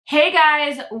Hey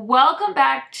guys, welcome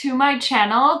back to my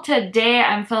channel. Today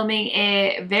I'm filming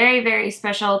a very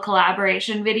special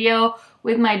collaboration video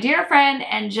with my dear friend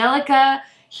Angelica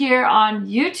here on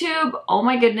YouTube. Oh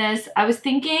my goodness, I was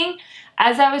thinking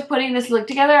as I was putting this look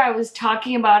together, I was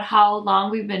talking about how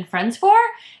long we've been friends for,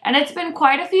 and it's been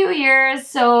quite a few years,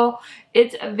 so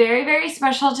it's very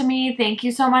special to me. Thank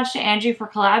you so much to Angie for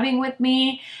collabing with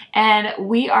me, and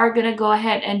we are gonna go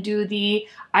ahead and do the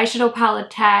eyeshadow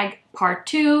palette tag part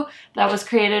 2 that was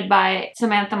created by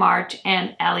Samantha March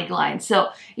and Ali Gline. So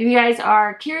if you guys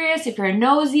are curious, if you're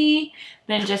nosy,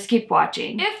 then just keep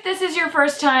watching. If this is your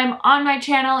first time on my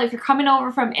channel, if you're coming over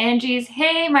from Angie's,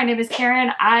 hey, my name is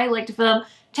Karen. I like to film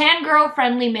tan girl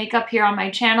friendly makeup here on my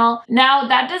channel. Now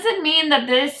that doesn't mean that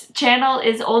this channel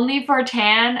is only for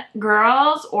tan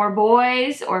girls or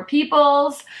boys or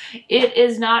peoples. It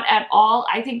is not at all.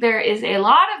 I think there is a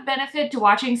lot of benefit to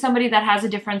watching somebody that has a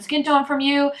different skin tone from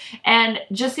you. And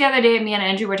just the other day, me and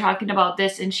Angie were talking about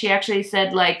this, and she actually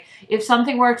said, like, if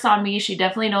something works on me, she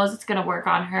definitely knows it's gonna work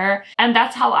on her. And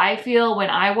that's how I feel when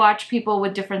I watch people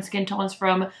with different skin tones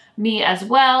from me as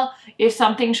well. If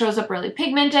something shows up really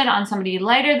pigmented on somebody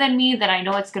lighter than me, then I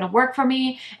know it's gonna work for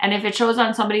me. And if it shows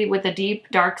on somebody with a deep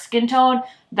dark skin tone,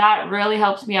 that really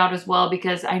helps me out as well,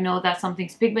 because I know that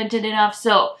something's pigmented enough.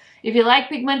 So if you like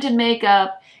pigmented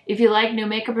makeup, if you like new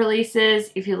makeup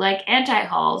releases, if you like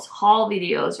anti-hauls, haul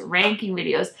videos, ranking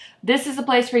videos, this is the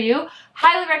place for you.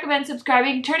 Highly recommend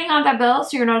subscribing, turning on that bell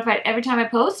so you're notified every time I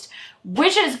post,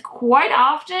 which is quite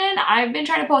often. I've been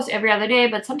trying to post every other day,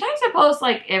 but sometimes I post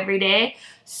like every day.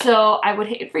 So I would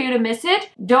hate for you to miss it.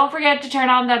 Don't forget to turn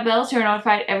on that bell so you're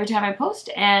notified every time I post.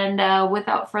 And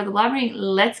without further blabbering,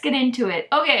 let's get into it.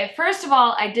 Okay, first of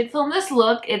all, I did film this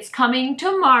look. It's coming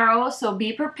tomorrow, so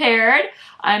be prepared.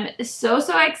 I'm so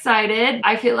excited.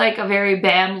 I feel like a very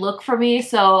bam look for me,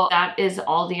 so that is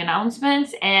all the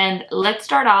announcements. And let's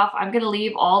start off. I'm gonna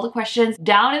leave all the questions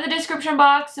down in the description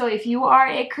box, so if you are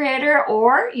a creator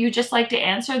or you just like to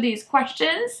answer these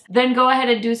questions, then go ahead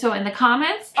and do so in the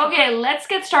comments. Okay, let's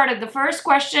get started. The first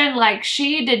question, like,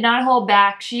 she did not hold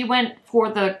back. She went for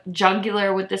the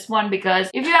jugular with this one, because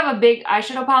if you have a big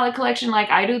eyeshadow palette collection like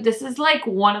I do, this is like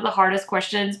one of the hardest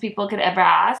questions people could ever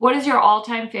ask. What is your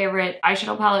all-time favorite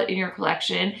eyeshadow palette in your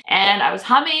collection? And I was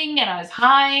humming and I was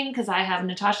hawing because I have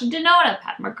Natasha Denona,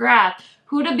 Pat McGrath,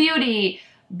 Huda Beauty,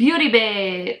 Beauty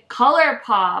Bay,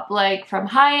 ColourPop, like from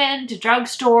high-end to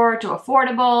drugstore to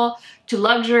affordable to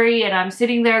luxury, and I'm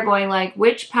sitting there going like,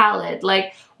 which palette?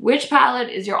 Like, which palette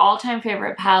is your all-time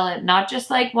favorite palette? Not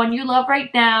just like one you love right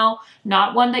now,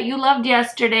 not one that you loved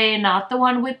yesterday, not the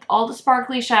one with all the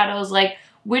sparkly shadows. Like,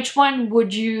 which one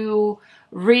would you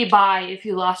rebuy if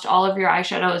you lost all of your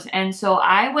eyeshadows? And so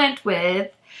I went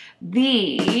with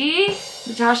the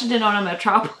Natasha Denona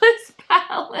Metropolis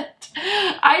palette.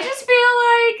 I just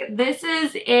feel like this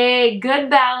is a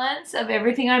good balance of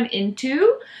everything I'm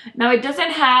into. Now, it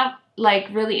doesn't have like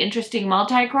really interesting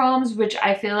multi-chromes, which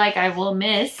I feel like I will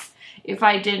miss if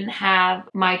I didn't have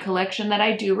my collection that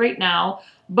I do right now.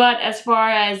 But as far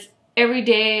as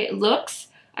everyday looks,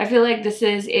 I feel like this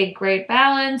is a great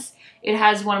balance. It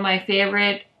has one of my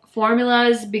favorite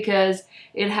formulas because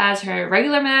it has her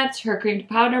regular mattes, her cream to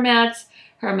powder mattes,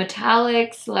 her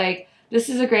metallics. Like, this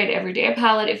is a great everyday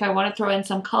palette. If I want to throw in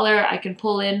some color, I can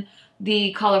pull in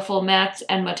the colorful mattes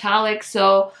and metallics.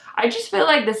 So I just feel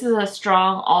like this is a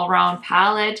strong all-around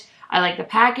palette. I like the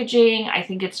packaging. I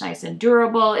think it's nice and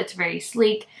durable. It's very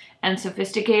sleek and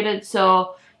sophisticated.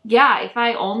 So yeah, if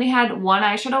I only had one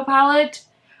eyeshadow palette,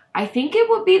 I think it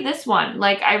would be this one.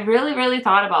 Like, I really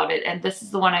thought about it, and this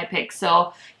is the one I picked.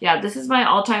 So yeah, this is my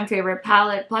all-time favorite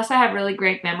palette. Plus, I have really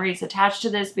great memories attached to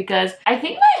this because I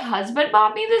think my husband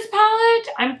bought me this palette.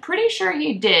 I'm pretty sure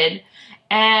he did.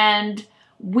 And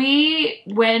we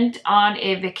went on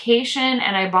a vacation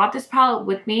and I bought this palette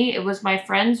with me. It was my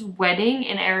friend's wedding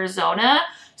in Arizona.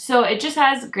 So it just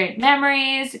has great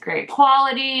memories, great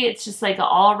quality. It's just like an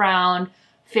all-around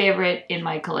favorite in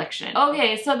my collection.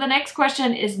 Okay, so the next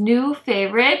question is new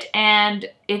favorite, and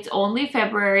it's only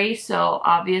February, so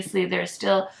obviously there's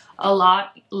still a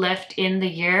lot left in the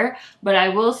year, but I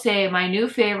will say my new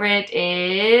favorite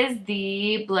is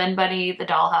the Blend Bunny, the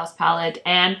Dollhouse palette.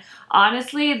 And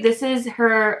honestly, this is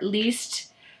her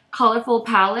least colorful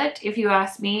palette, if you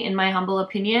ask me, in my humble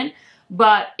opinion,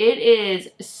 but it is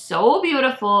so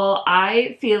beautiful.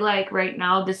 I feel like right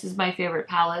now this is my favorite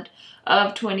palette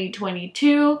of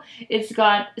 2022. It's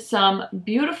got some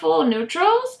beautiful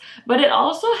neutrals, but it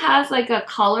also has like a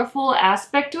colorful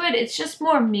aspect to it. It's just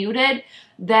more muted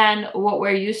than what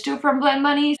we're used to from Blend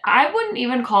Bunny. I wouldn't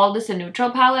even call this a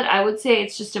neutral palette. I would say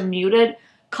it's just a muted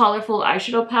colorful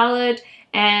eyeshadow palette,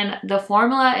 and the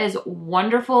formula is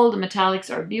wonderful. The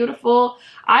metallics are beautiful.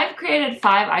 I've created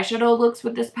 5 eyeshadow looks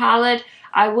with this palette.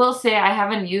 I will say I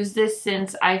haven't used this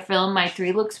since I filmed my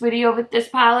 3 looks video with this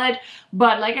palette,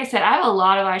 but like I said, I have a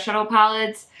lot of eyeshadow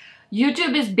palettes.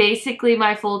 YouTube is basically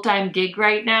my full-time gig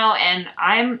right now, and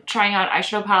I'm trying out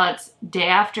eyeshadow palettes day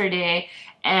after day.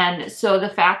 And so the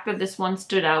fact that this one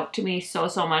stood out to me so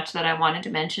much that I wanted to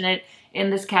mention it in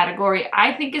this category,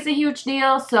 I think is a huge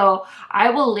deal. So I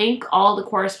will link all the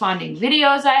corresponding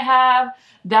videos I have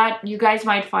that you guys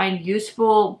might find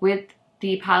useful with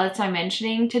the palettes I'm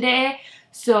mentioning today.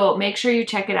 So make sure you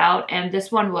check it out. And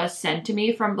this one was sent to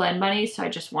me from Blend Bunny, so I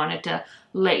just wanted to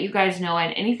let you guys know.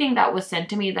 And anything that was sent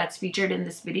to me that's featured in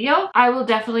this video, I will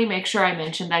definitely make sure I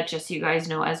mention that just so you guys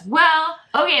know as well.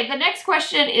 Okay, the next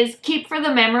question is keep for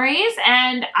the memories,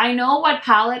 and I know what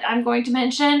palette I'm going to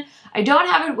mention. I don't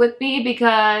have it with me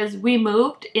because we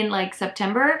moved in like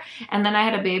September, and then I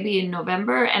had a baby in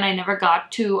November, and I never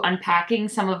got to unpacking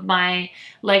some of my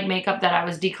like makeup that I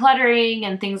was decluttering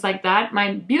and things like that.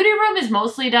 My beauty room is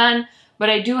mostly done, but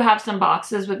I do have some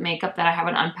boxes with makeup that I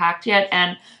haven't unpacked yet,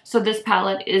 and so this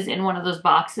palette is in one of those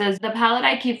boxes. The palette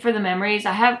I keep for the memories,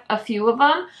 I have a few of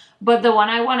them, but the one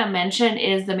I want to mention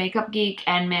is the Makeup Geek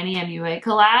and Manny MUA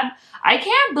collab. I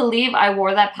can't believe I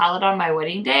wore that palette on my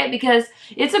wedding day because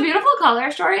it's a beautiful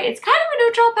color story. It's kind of a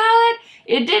neutral palette.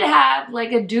 It did have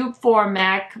like a dupe for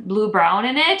MAC Blue Brown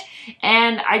in it,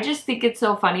 and I just think it's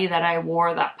so funny that I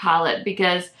wore that palette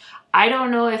because I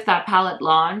don't know if that palette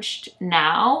launched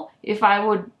now, if I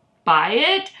would buy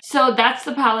it. So that's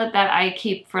the palette that I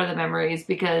keep for the memories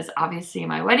because obviously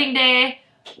my wedding day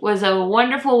was a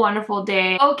wonderful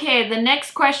day. Okay, the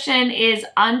next question is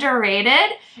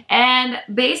underrated, and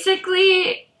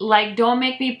basically like don't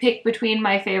make me pick between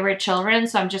my favorite children,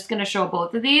 so I'm just gonna show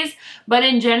both of these. But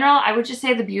in general, I would just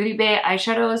say the Beauty Bay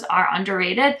eyeshadows are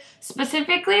underrated,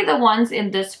 specifically the ones in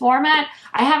this format.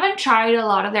 I haven't tried a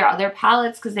lot of their other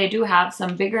palettes because they do have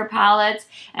some bigger palettes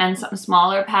and some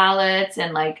smaller palettes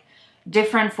and like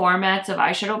different formats of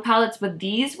eyeshadow palettes, but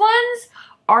these ones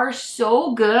are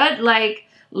so good. Like,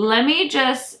 let me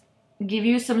just give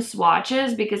you some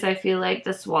swatches because I feel like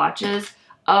the swatches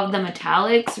of the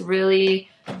metallics really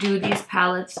do these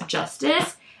palettes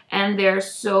justice, and they're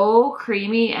so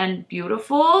creamy and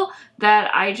beautiful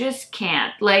that I just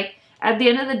can't. Like, at the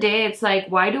end of the day, it's like,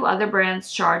 why do other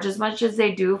brands charge as much as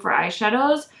they do for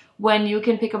eyeshadows when you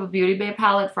can pick up a Beauty Bay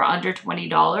palette for under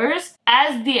 $20?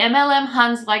 As the MLM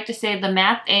Huns like to say, the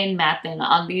math ain't mathin'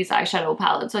 on these eyeshadow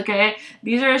palettes, okay?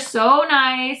 These are so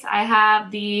nice. I have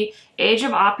the Age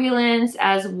of Opulence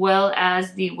as well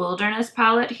as the Wilderness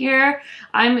palette here.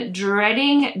 I'm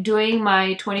dreading doing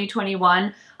my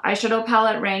 2021 eyeshadow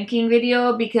palette ranking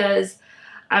video because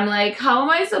I'm like, how am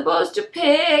I supposed to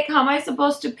pick? How am I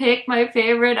supposed to pick my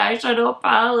favorite eyeshadow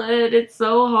palette? It's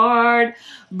so hard.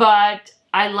 But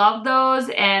I love those,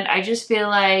 and I just feel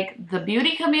like the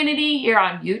beauty community here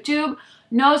on YouTube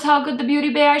knows how good the Beauty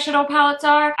Bay eyeshadow palettes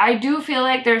are. I do feel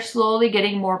like they're slowly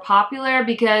getting more popular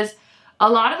because a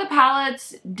lot of the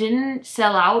palettes didn't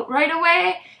sell out right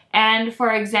away. And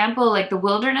for example, like the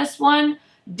Wilderness one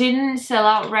didn't sell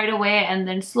out right away, and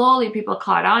then slowly people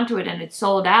caught on to it and it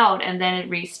sold out, and then it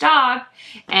restocked.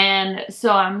 And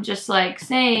so I'm just like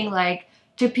saying, like,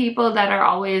 to people that are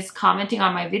always commenting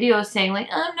on my videos saying like,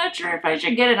 I'm not sure if I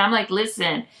should get it. I'm like,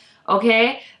 listen,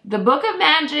 okay, the Book of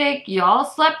Magic, y'all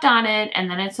slept on it and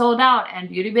then it sold out, and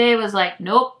Beauty Bay was like,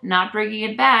 nope, not bringing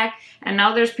it back. And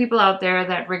now there's people out there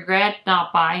that regret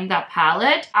not buying that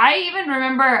palette. I even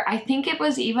remember, I think it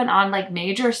was even on like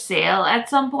major sale at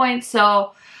some point.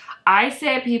 So I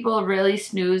say people really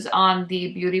snooze on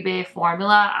the Beauty Bay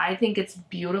formula. I think it's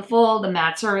beautiful. The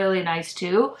mattes are really nice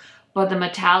too, but the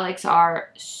metallics are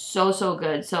so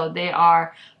good. So they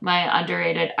are my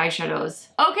underrated eyeshadows.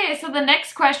 Okay, so the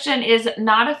next question is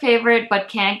not a favorite but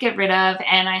can't get rid of,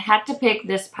 and I had to pick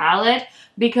this palette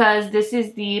because this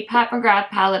is the Pat McGrath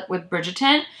palette with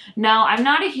Bridgerton. Now, I'm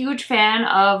not a huge fan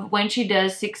of when she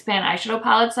does 6-pan eyeshadow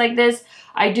palettes like this.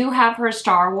 I do have her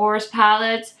Star Wars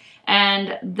palettes,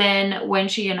 and then when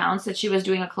she announced that she was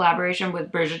doing a collaboration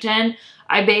with Bridgerton,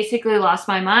 I basically lost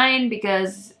my mind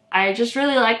because I just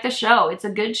really like the show. It's a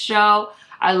good show.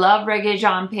 I love Reggae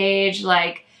John Page.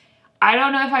 Like, I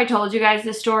don't know if I told you guys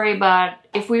this story, but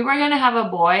if we were gonna have a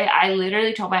boy, I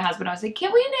literally told my husband, I was like,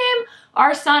 can we name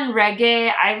our son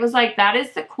Reggae? I was like, that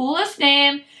is the coolest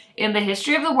name in the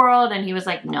history of the world. And he was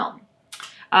like, no.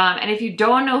 And if you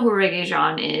don't know who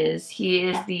Regé-Jean is, he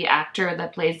is the actor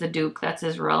that plays the Duke. That's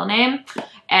his real name.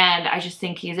 And I just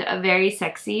think he's very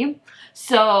sexy.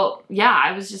 So yeah,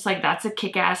 I was just like, that's a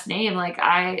kick-ass name. Like,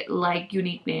 I like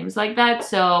unique names like that.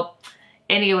 So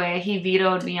anyway, he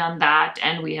vetoed me on that,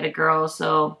 and we had a girl.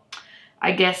 So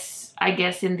I guess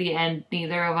in the end,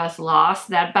 neither of us lost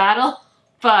that battle.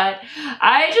 But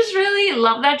I just really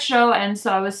love that show, and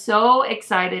so I was so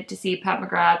excited to see Pat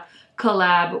McGrath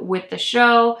collab with the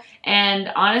show.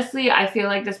 And honestly, I feel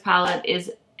like this palette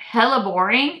is hella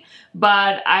boring,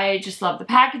 but I just love the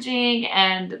packaging,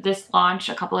 and this launched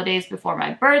a couple of days before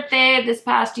my birthday this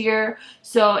past year,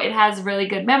 so it has really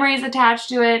good memories attached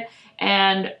to it.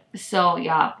 And so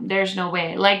yeah, there's no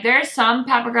way. Like, there's some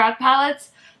Pat McGrath palettes,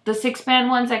 the 6-pan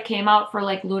ones that came out for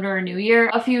like Lunar New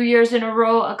Year a few years in a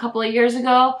row a couple of years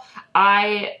ago,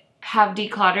 I have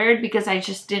decluttered because I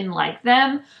just didn't like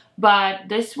them. But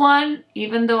this one,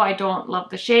 even though I don't love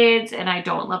the shades and I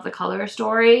don't love the color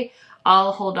story,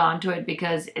 I'll hold on to it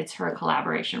because it's her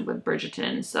collaboration with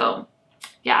Bridgerton. So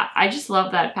yeah, I just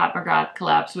love that Pat McGrath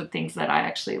collabs with things that I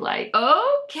actually like.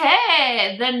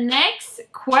 Okay, the next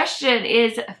question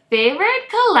is favorite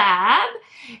collab.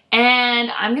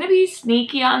 And I'm gonna be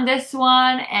sneaky on this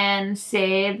one and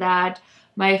say that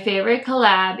my favorite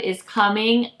collab is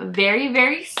coming very,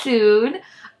 very soon.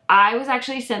 I was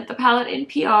actually sent the palette in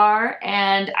PR,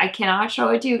 and I cannot show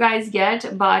it to you guys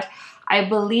yet, but I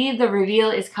believe the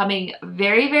reveal is coming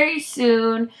very, very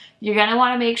soon. You're gonna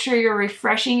wanna make sure you're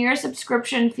refreshing your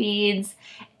subscription feeds.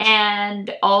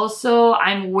 And also,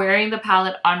 I'm wearing the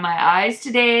palette on my eyes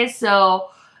today, so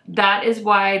that is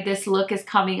why this look is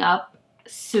coming up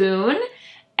soon.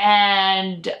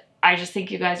 And I just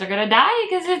think you guys are gonna die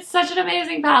because it's such an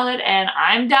amazing palette, and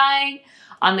I'm dying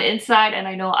on the inside, and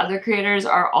I know other creators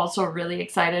are also really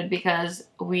excited because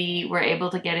we were able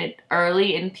to get it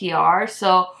early in PR.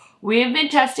 So we've been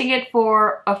testing it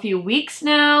for a few weeks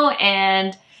now,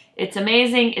 and it's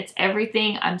amazing. It's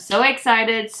everything. I'm so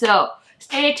excited. So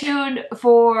stay tuned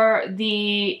for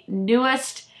the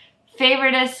newest,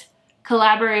 favoriteest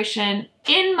collaboration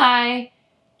in my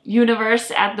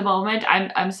universe at the moment.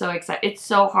 I'm so excited. It's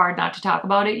so hard not to talk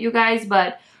about it, you guys,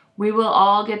 but we will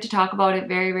all get to talk about it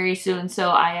very, very soon. So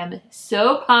I am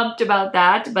so pumped about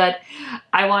that, but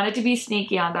I wanted to be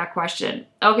sneaky on that question.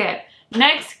 Okay,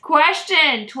 next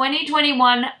question,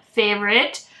 2021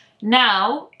 favorite.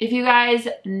 Now, if you guys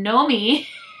know me,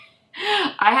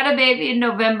 I had a baby in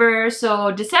November,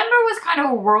 so December was kind of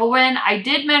a whirlwind. I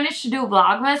did manage to do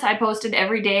Vlogmas. I posted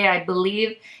every day, I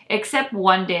believe, except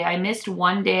one day. I missed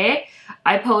one day.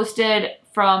 I posted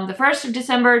from the 1st of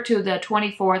December to the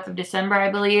 24th of December,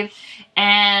 I believe.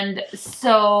 And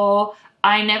so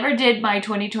I never did my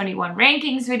 2021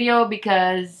 rankings video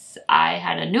because I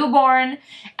had a newborn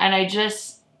and I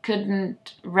just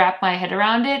couldn't wrap my head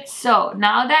around it. So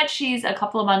now that she's a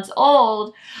couple of months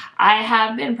old, I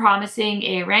have been promising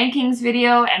a rankings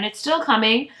video, and it's still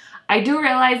coming. I do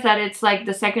realize that it's like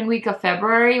the second week of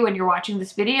February when you're watching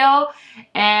this video,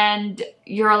 and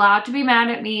you're allowed to be mad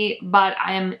at me, but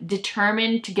I am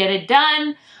determined to get it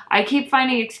done. I keep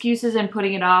finding excuses and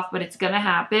putting it off, but it's gonna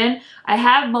happen. I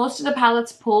have most of the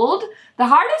palettes pulled. The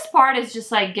hardest part is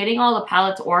just like getting all the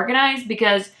palettes organized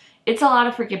because it's a lot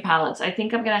of freaking palettes. I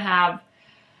think I'm gonna have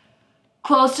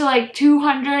close to like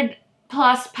 200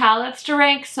 plus palettes to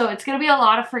rank, so it's gonna be a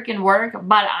lot of freaking work,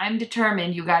 but I'm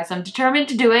determined, you guys. I'm determined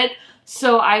to do it,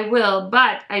 so I will.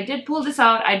 But I did pull this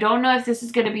out. I don't know if this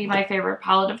is gonna be my favorite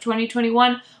palette of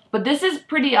 2021, but this is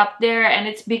pretty up there, and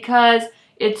it's because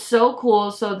it's so cool.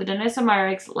 So the Danessa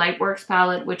Myricks Lightworks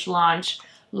palette, which launched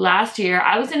last year,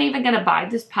 I wasn't even gonna buy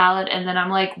this palette, and then I'm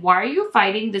like, why are you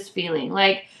fighting this feeling?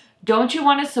 Like, don't you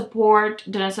want to support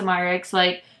Danessa Myricks?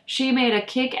 Like, she made a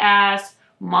kick-ass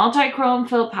multi-chrome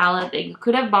fill palette that you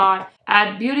could have bought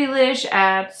at Beautylish,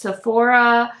 at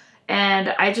Sephora, and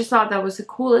I just thought that was the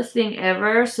coolest thing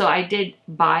ever, so I did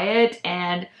buy it.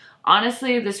 And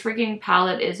honestly, this freaking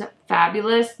palette is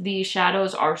fabulous. The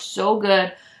shadows are so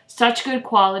good, such good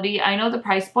quality. I know the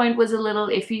price point was a little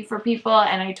iffy for people,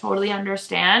 and I totally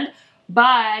understand,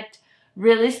 but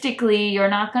realistically, you're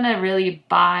not gonna really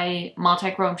buy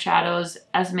multi-chrome shadows,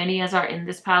 as many as are in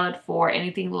this palette, for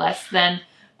anything less than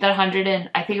that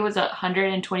I think it was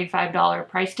 $125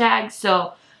 price tag.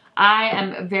 So I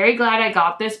am very glad I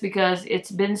got this because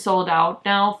it's been sold out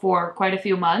now for quite a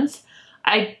few months.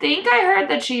 I think I heard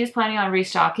that she is planning on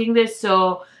restocking this,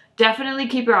 so definitely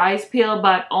keep your eyes peeled.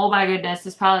 But oh my goodness,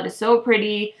 this palette is so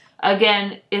pretty.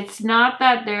 Again, it's not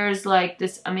that there's like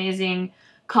this amazing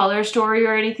color story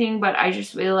or anything, but I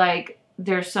just feel like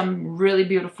there's some really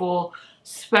beautiful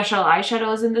special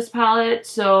eyeshadows in this palette.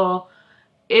 So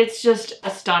it's just a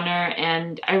stunner,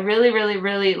 and I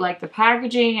really like the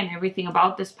packaging and everything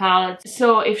about this palette.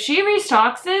 So if she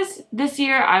restocks this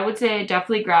year, I would say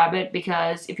definitely grab it,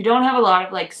 because if you don't have a lot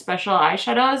of like special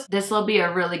eyeshadows, this will be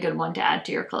a really good one to add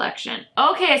to your collection.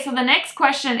 Okay, so the next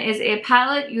question is a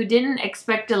palette you didn't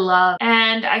expect to love,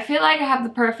 and I feel like I have the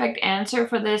perfect answer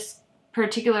for this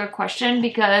particular question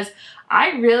because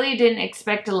I really didn't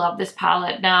expect to love this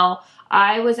palette. Now,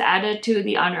 I was added to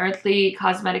the Unearthly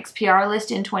Cosmetics PR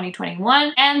list in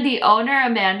 2021, and the owner,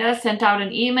 Amanda, sent out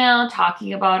an email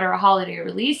talking about our holiday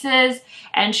releases,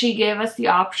 and she gave us the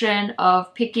option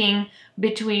of picking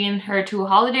between her 2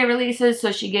 holiday releases.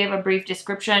 So she gave a brief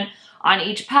description on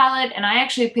each palette, and I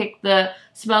actually picked the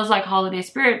Smells Like Holiday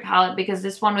Spirit palette because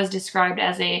this one was described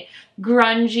as a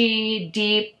grungy,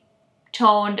 deep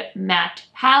toned matte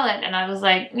palette, and I was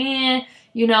like,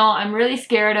 you know, I'm really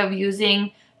scared of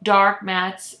using dark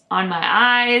mattes on my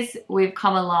eyes. We've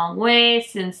come a long way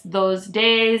since those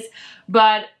days,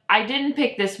 but I didn't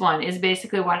pick this one is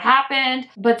basically what happened.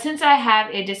 But since I have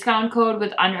a discount code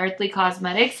with Unearthly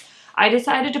Cosmetics, I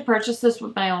decided to purchase this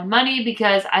with my own money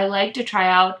because I like to try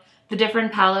out the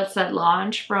different palettes that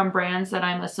launch from brands that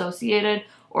I'm associated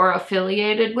or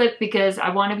affiliated with, because I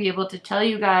want to be able to tell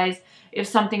you guys if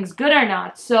something's good or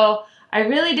not. So I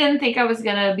really didn't think I was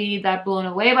gonna be that blown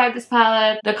away by this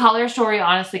palette. The color story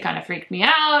honestly kind of freaked me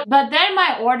out. But then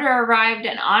my order arrived,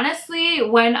 and honestly,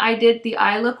 when I did the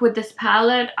eye look with this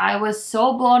palette, I was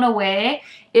so blown away.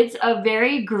 It's a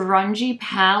very grungy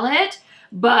palette,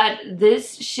 but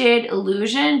this shade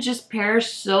Illusion just pairs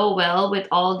so well with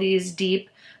all these deep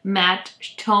matte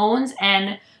tones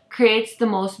and creates the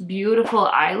most beautiful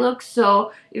eye look.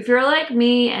 So if you're like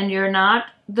me and you're not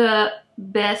the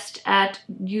best at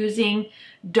using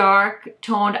dark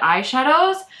toned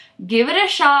eyeshadows, give it a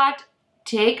shot,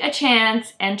 take a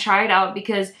chance, and try it out,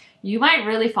 because you might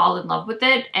really fall in love with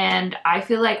it. And I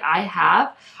feel like I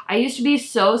have. I used to be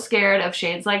so scared of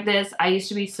shades like this. I used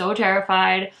to be so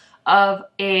terrified of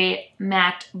a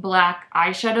matte black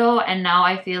eyeshadow, and now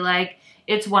I feel like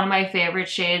it's one of my favorite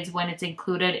shades when it's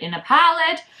included in a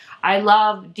palette. I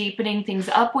love deepening things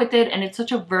up with it, and it's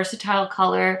such a versatile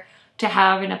color to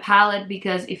have in a palette,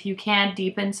 because if you can't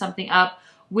deepen something up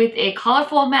with a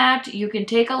colorful matte, you can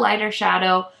take a lighter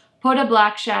shadow, put a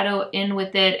black shadow in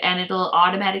with it, and it'll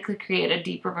automatically create a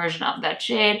deeper version of that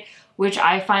shade, which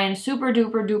I find super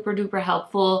duper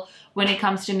helpful when it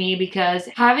comes to me, because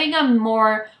having a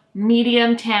more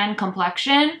medium tan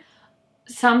complexion,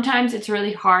 sometimes it's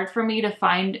really hard for me to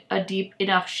find a deep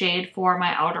enough shade for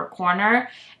my outer corner,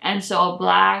 and so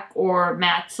black or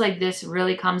mattes like this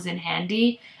really comes in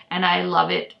handy, and I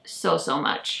love it so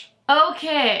much.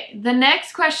 Okay, the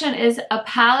next question is a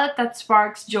palette that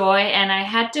sparks joy, and I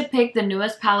had to pick the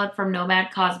newest palette from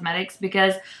Nomad Cosmetics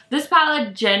because this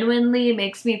palette genuinely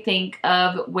makes me think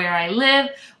of where I live,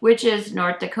 which is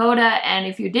North Dakota. And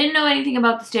if you didn't know anything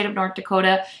about the state of North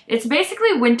Dakota, it's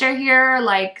basically winter here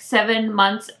like 7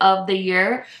 months of the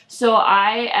year. So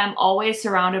I am always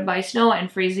surrounded by snow and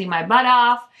freezing my butt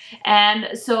off.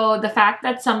 And so the fact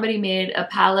that somebody made a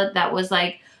palette that was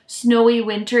like snowy,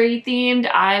 wintry themed,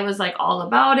 I was like all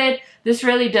about it. This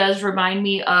really does remind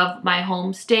me of my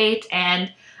home state, and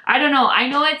I don't know, I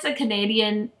know it's a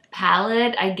Canadian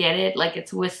palette, I get it, like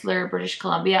it's Whistler, British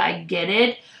Columbia, I get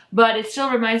it, but it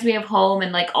still reminds me of home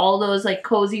and like all those like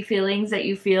cozy feelings that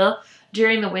you feel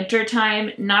during the winter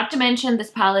time. Not to mention,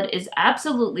 this palette is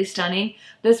absolutely stunning.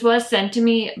 This was sent to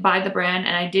me by the brand,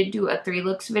 and I did do a 3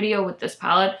 looks video with this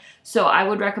palette, so I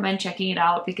would recommend checking it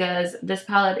out because this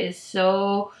palette is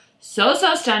so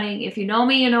stunning. If you know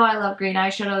me, you know I love green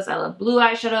eyeshadows, I love blue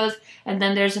eyeshadows, and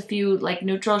then there's a few like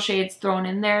neutral shades thrown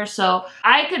in there. So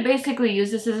I could basically use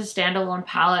this as a standalone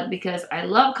palette because I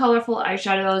love colorful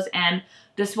eyeshadows, and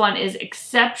this one is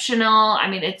exceptional. I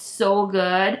mean, it's so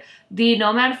good. The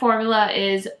Nomad formula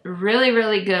is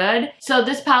really good. So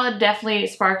this palette definitely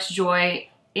sparks joy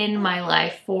in my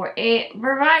life for a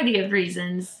variety of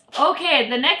reasons. Okay,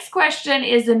 the next question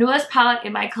is the newest palette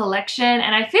in my collection,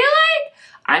 and I feel like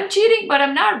I'm cheating, but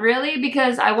I'm not really,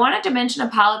 because I wanted to mention a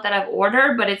palette that I've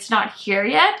ordered, but it's not here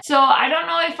yet. So I don't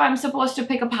know if I'm supposed to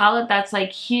pick a palette that's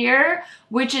like here,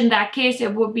 which in that case,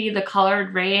 it would be the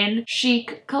Colored Rain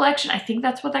Chic collection. I think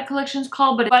that's what that collection is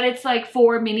called, but it's like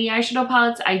 4 mini eyeshadow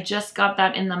palettes. I just got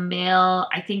that in the mail,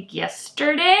 I think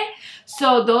yesterday.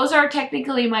 So those are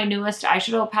technically my newest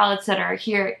eyeshadow palettes that are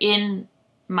here in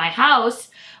my house.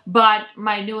 But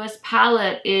my newest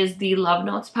palette is the Love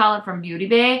Notes palette from Beauty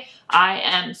Bay. I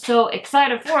am so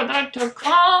excited for that to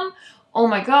come. Oh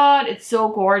my god, it's so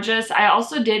gorgeous. I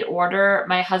also did order,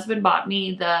 my husband bought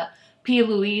me the P.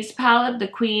 Louise palette, the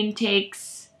Queen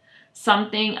Takes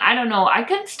something. I don't know. I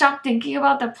couldn't stop thinking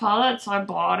about the palette, so I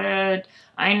bought it.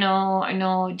 I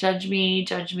know, judge me,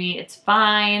 it's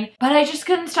fine. But I just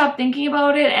couldn't stop thinking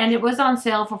about it, and it was on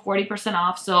sale for 40%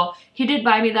 off, so he did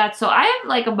buy me that. So I have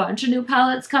like a bunch of new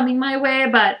palettes coming my way,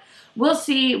 but we'll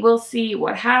see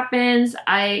what happens.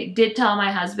 I did tell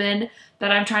my husband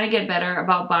that I'm trying to get better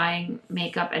about buying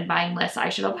makeup and buying less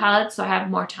eyeshadow palettes, so I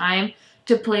have more time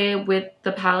to play with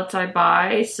the palettes I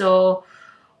buy. So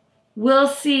we'll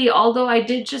see. Although I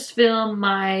did just film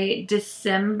my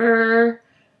December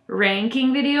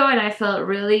ranking video, and I felt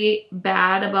really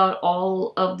bad about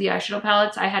all of the eyeshadow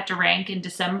palettes I had to rank in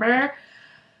December.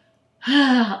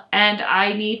 And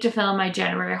I need to film my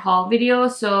January haul video,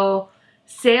 so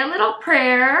say a little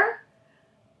prayer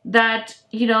that,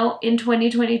 you know, in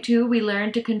 2022 we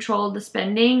learn to control the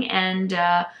spending and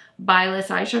buy less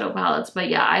eyeshadow palettes. But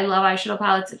yeah, I love eyeshadow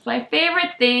palettes. It's my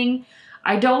favorite thing.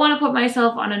 I don't want to put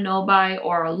myself on a no buy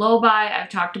or a low buy. I've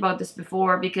talked about this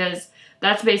before because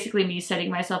that's basically me setting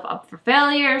myself up for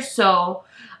failure. So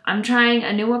I'm trying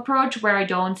a new approach where I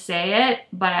don't say it,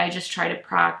 but I just try to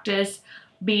practice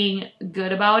being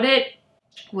good about it.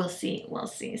 We'll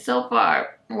see. So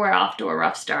far, we're off to a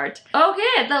rough start.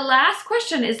 Okay, the last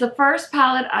question is the first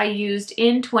palette I used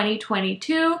in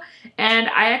 2022, and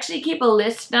I actually keep a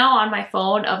list now on my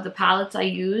phone of the palettes I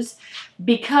use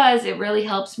because it really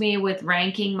helps me with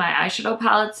ranking my eyeshadow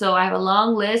palettes. So I have a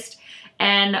long list,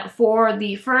 and for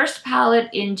the first palette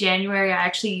in January, I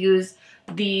actually used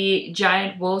the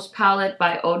Giant Wolves palette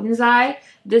by Oden.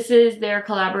 This is their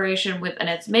collaboration with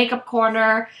Annette's Makeup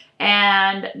Corner,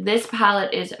 and this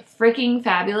palette is freaking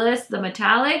fabulous. The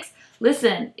metallics,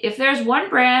 listen, if there's one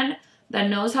brand that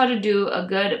knows how to do a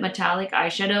good metallic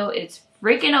eyeshadow, it's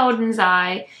freaking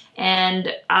Oden.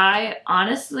 And I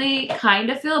honestly kind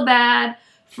of feel bad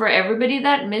for everybody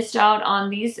that missed out on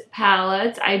these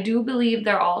palettes. I do believe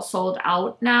they're all sold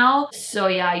out now. So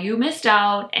yeah, you missed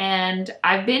out, and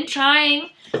I've been trying,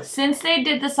 since they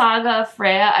did the Saga of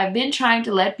Freya, I've been trying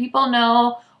to let people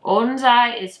know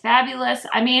Oden is fabulous.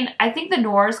 I mean, I think the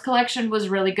Nora's collection was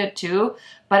really good too,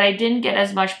 but I didn't get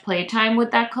as much playtime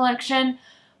with that collection.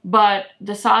 But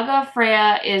the Saga of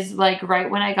Freya is like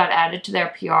right when I got added to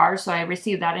their PR, so I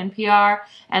received that in PR,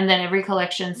 and then every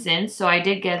collection since. So I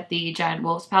did get the Giant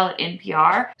Wolves palette in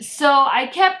PR. So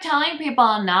I kept telling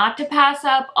people not to pass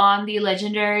up on the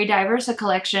Legendary Diversa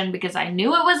collection because I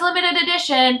knew it was limited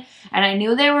edition and I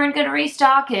knew they weren't going to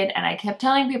restock it. And I kept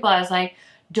telling people, I was like,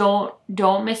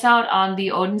 don't miss out on the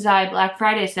Oden Black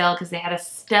Friday sale because they had a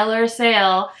stellar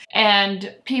sale,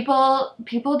 and people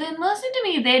didn't listen to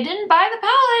me. They didn't buy the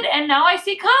palette, and now I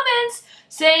see comments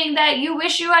saying that you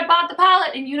wish you had bought the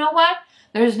palette, and you know what?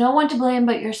 There's no one to blame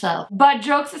but yourself. But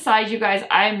jokes aside, you guys,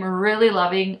 I'm really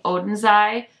loving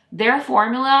Oden. Their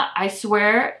formula, I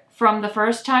swear, from the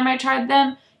first time I tried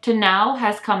them to now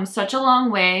has come such a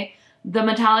long way. The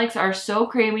metallics are so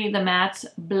creamy, the mattes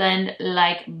blend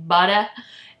like butter.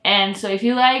 And so if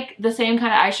you like the same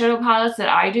kind of eyeshadow palettes that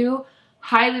I do,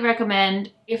 highly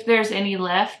recommend if there's any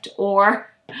left,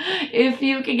 or if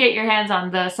you can get your hands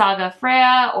on the Saga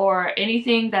Freya or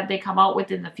anything that they come out with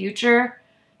in the future,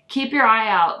 keep your eye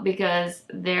out because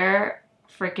their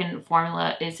freaking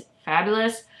formula is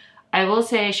fabulous. I will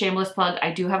say, shameless plug, I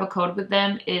do have a code with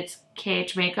them. It's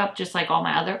KHMAKEUP, just like all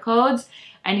my other codes.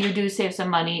 And you do save some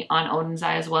money on Oden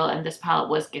as well, and this palette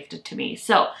was gifted to me.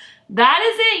 So that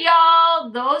is it,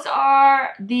 y'all. Those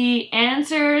are the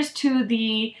answers to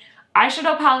the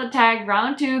eyeshadow palette tag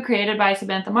round 2 created by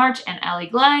Samantha March and Allie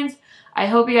Glines. I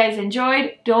hope you guys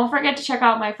enjoyed. Don't forget to check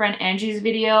out my friend Angie's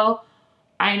video.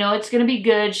 I know it's gonna be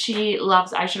good. She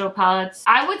loves eyeshadow palettes.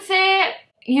 I would say,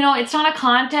 you know, it's not a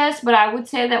contest, but I would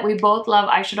say that we both love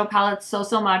eyeshadow palettes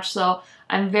so much. So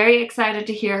I'm very excited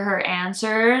to hear her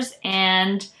answers.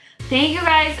 And thank you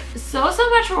guys so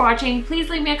much for watching. Please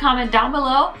leave me a comment down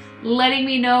below letting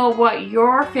me know what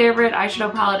your favorite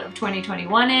eyeshadow palette of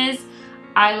 2021 is.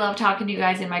 I love talking to you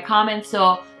guys in my comments,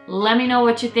 so let me know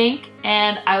what you think,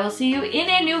 and I will see you in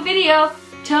a new video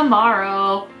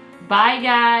tomorrow. Bye,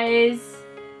 guys.